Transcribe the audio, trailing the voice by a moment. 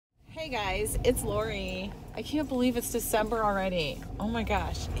Hey guys, it's Lori. I can't believe it's December already. Oh my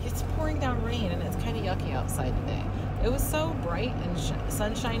gosh, it's pouring down rain and it's kind of yucky outside today. It was so bright and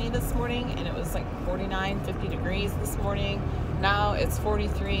sunshiny this morning, and it was like 49, 50 degrees this morning. Now it's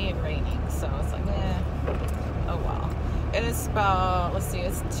 43 and raining, so it's like, oh wow. And it's about, let's see,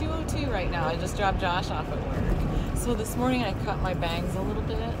 it's 2:02 right now. I just dropped Josh off at work. So this morning I cut my bangs a little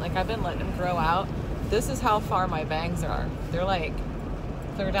bit. Like, I've been letting them grow out. This is how far my bangs are. They're like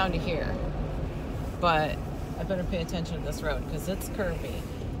clear down to here, but I better pay attention to this road because it's curvy.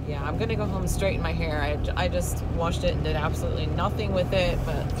 Yeah, I'm gonna go home and straighten my hair. I just washed it and did absolutely nothing with it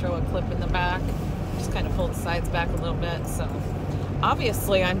but throw a clip in the back, just kind of pull the sides back a little bit. So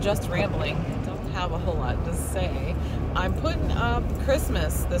obviously I'm just rambling. I don't have a whole lot to say. I'm putting up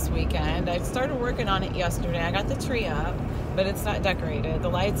Christmas this weekend. I started working on it yesterday. I got the tree up, but it's not decorated. The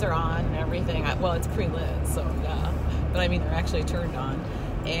lights are on and everything. Well, it's pre-lit, so yeah, but I mean they're actually turned on.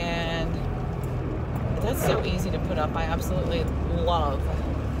 And that's so easy to put up. I absolutely love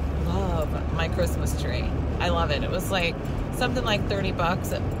my Christmas tree. I love it. It was like something like 30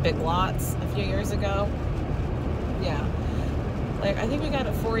 bucks at Big Lots a few years ago. Yeah, like I think we got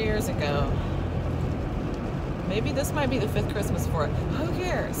it 4 years ago. Maybe this might be the 5th Christmas for it. Who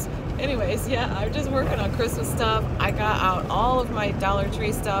cares? Anyways, yeah, I'm just working on Christmas stuff. I got out all of my Dollar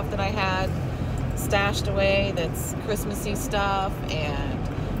Tree stuff that I had stashed away that's Christmassy stuff, and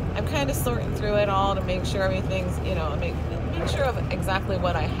I'm kind of sorting through it all to make sure everything's, you know, make sure of exactly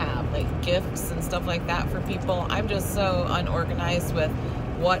what I have, like gifts and stuff like that for people. I'm just so unorganized with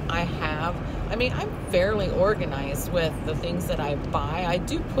what I have. I mean, I'm fairly organized with the things that I buy. I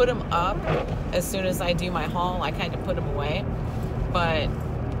do put them up as soon as I do my haul. I kind of put them away, but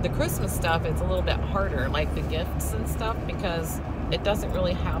the Christmas stuff, it's a little bit harder, like the gifts and stuff, because it doesn't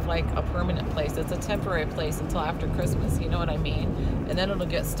really have like a permanent place. It's a temporary place until after Christmas, you know what I mean? And then it'll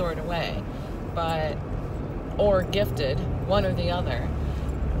get stored away, but, or gifted, one or the other.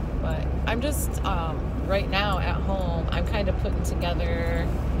 But I'm just, right now at home, I'm kind of putting together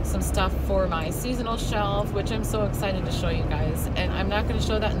some stuff for my seasonal shelf, which I'm so excited to show you guys. And I'm not going to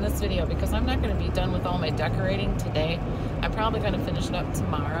show that in this video because I'm not going to be done with all my decorating today. I'm probably going to finish it up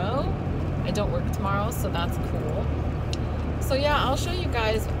tomorrow. I don't work tomorrow, so that's cool. So yeah, I'll show you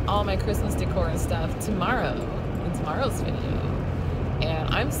guys all my Christmas decor and stuff tomorrow in tomorrow's video. And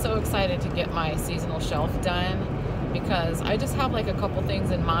I'm so excited to get my seasonal shelf done because I just have like a couple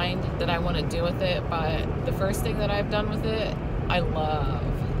things in mind that I want to do with it, but the first thing that I've done with it, I love.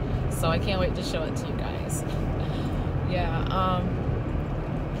 So I can't wait to show it to you guys. Yeah,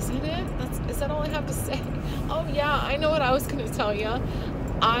 is that it? Is that all I have to say? Oh yeah, I know what I was gonna tell you.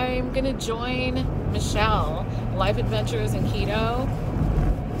 I'm gonna join Michelle, Life Adventures in Keto,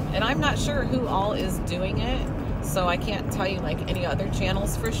 and I'm not sure who all is doing it, so I can't tell you like any other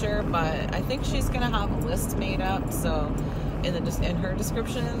channels for sure, but I think she's gonna have a list made up, so in her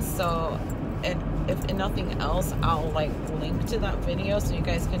description. So, and if nothing else, I'll like link to that video so you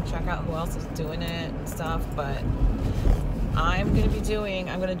guys can check out who else is doing it and stuff. But I'm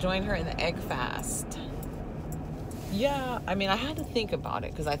gonna join her in the egg fast. Yeah, I mean, I had to think about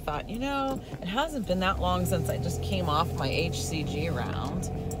it because I thought, you know, it hasn't been that long since I just came off my HCG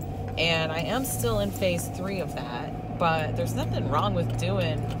round, and I am still in phase 3 of that, but there's nothing wrong with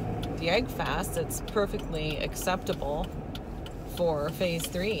doing the egg fast. It's perfectly acceptable for phase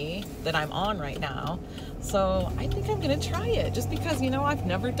 3 that I'm on right now. So I think I'm gonna try it just because, you know, I've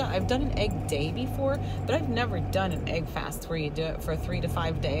done an egg day before, but I've never done an egg fast where you do it for 3 to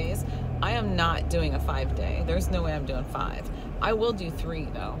 5 days. I am not doing a 5-day. There's no way I'm doing 5. I will do 3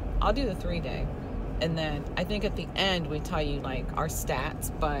 though. I'll do the 3-day. And then I think at the end we tell you like our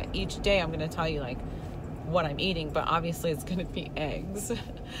stats, but each day I'm gonna tell you like what I'm eating, but obviously it's gonna be eggs.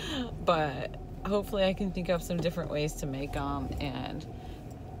 But hopefully I can think of some different ways to make them, and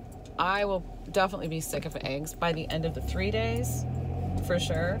I will definitely be sick of eggs by the end of the 3 days for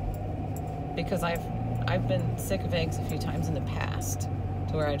sure, because I've been sick of eggs a few times in the past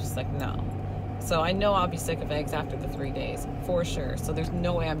to where I just like, no. So I know I'll be sick of eggs after the 3 days for sure, so there's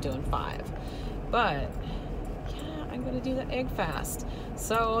no way I'm doing 5. But yeah, I'm gonna do the egg fast.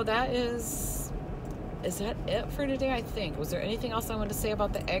 So that is that it for today? I think. Was there anything else I wanted to say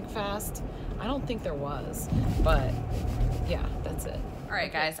about the egg fast? I don't think there was, but yeah, that's it. All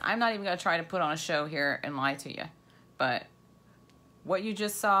right, guys, I'm not even gonna try to put on a show here and lie to you, but what you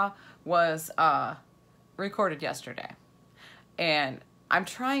just saw was recorded yesterday, and I'm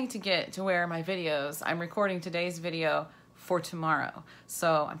trying to get to where my videos, I'm recording today's video for tomorrow.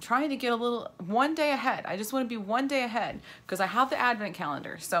 So I'm trying to get one day ahead. I just want to be one day ahead because I have the advent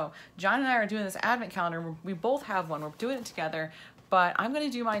calendar. So John and I are doing this advent calendar. We both have one. We're doing it together. but I'm gonna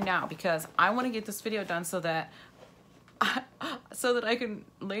do mine now because I want to get this video done so that I can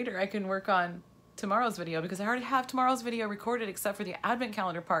later I can work on tomorrow's video, because I already have tomorrow's video recorded except for the advent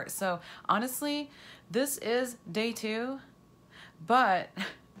calendar part. So honestly, this is day 2, but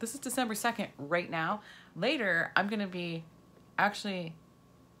this is December 2nd right now. Later, I'm gonna be actually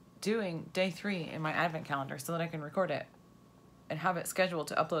doing day 3 in my advent calendar so that I can record it and have it scheduled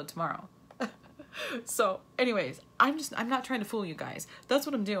to upload tomorrow. So anyways, I'm not trying to fool you guys. That's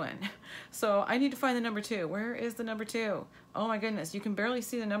what I'm doing. So I need to find the number 2. Where is the number 2? Oh my goodness, you can barely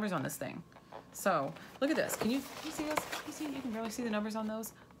see the numbers on this thing. So look at this. Can you see this? Can you see? You can barely see the numbers on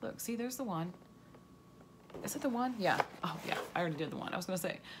those. Look, see, there's the 1. Is it the 1? Yeah. Oh yeah, I already did the 1. I was gonna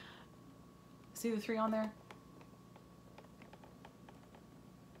say, see the 3 on there?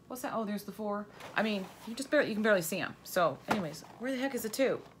 What's that? Oh, there's the 4. I mean, you can barely see them. So anyways, where the heck is the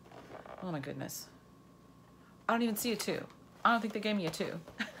 2? Oh my goodness. I don't even see a 2. I don't think they gave me a 2.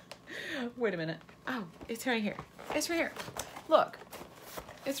 Wait a minute. Oh, it's right here. It's right here. Look,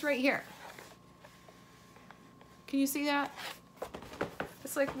 it's right here. Can you see that?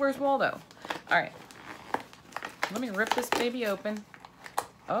 It's like, where's Waldo? All right, let me rip this baby open.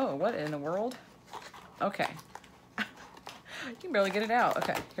 Oh, what in the world? Okay. You can barely get it out.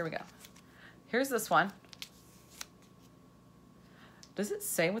 Okay, here we go. Here's this one. Does it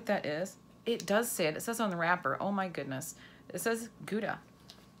say what that is? It does say it. It says on the wrapper. Oh my goodness. It says Gouda.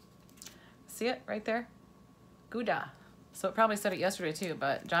 See it right there? Gouda. So it probably said it yesterday too,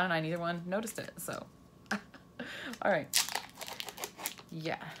 but John and I, neither one noticed it, so. All right.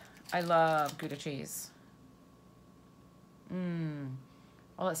 Yeah, I love Gouda cheese.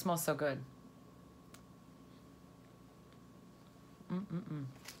 Oh, it smells so good.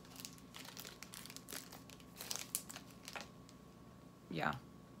 Yeah,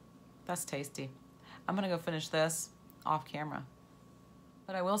 that's tasty. I'm gonna go finish this off camera.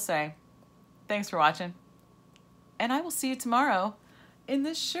 But I will say, thanks for watching. And I will see you tomorrow in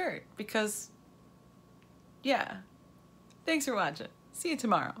this shirt because, yeah, thanks for watching. See you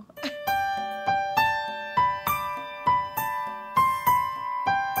tomorrow.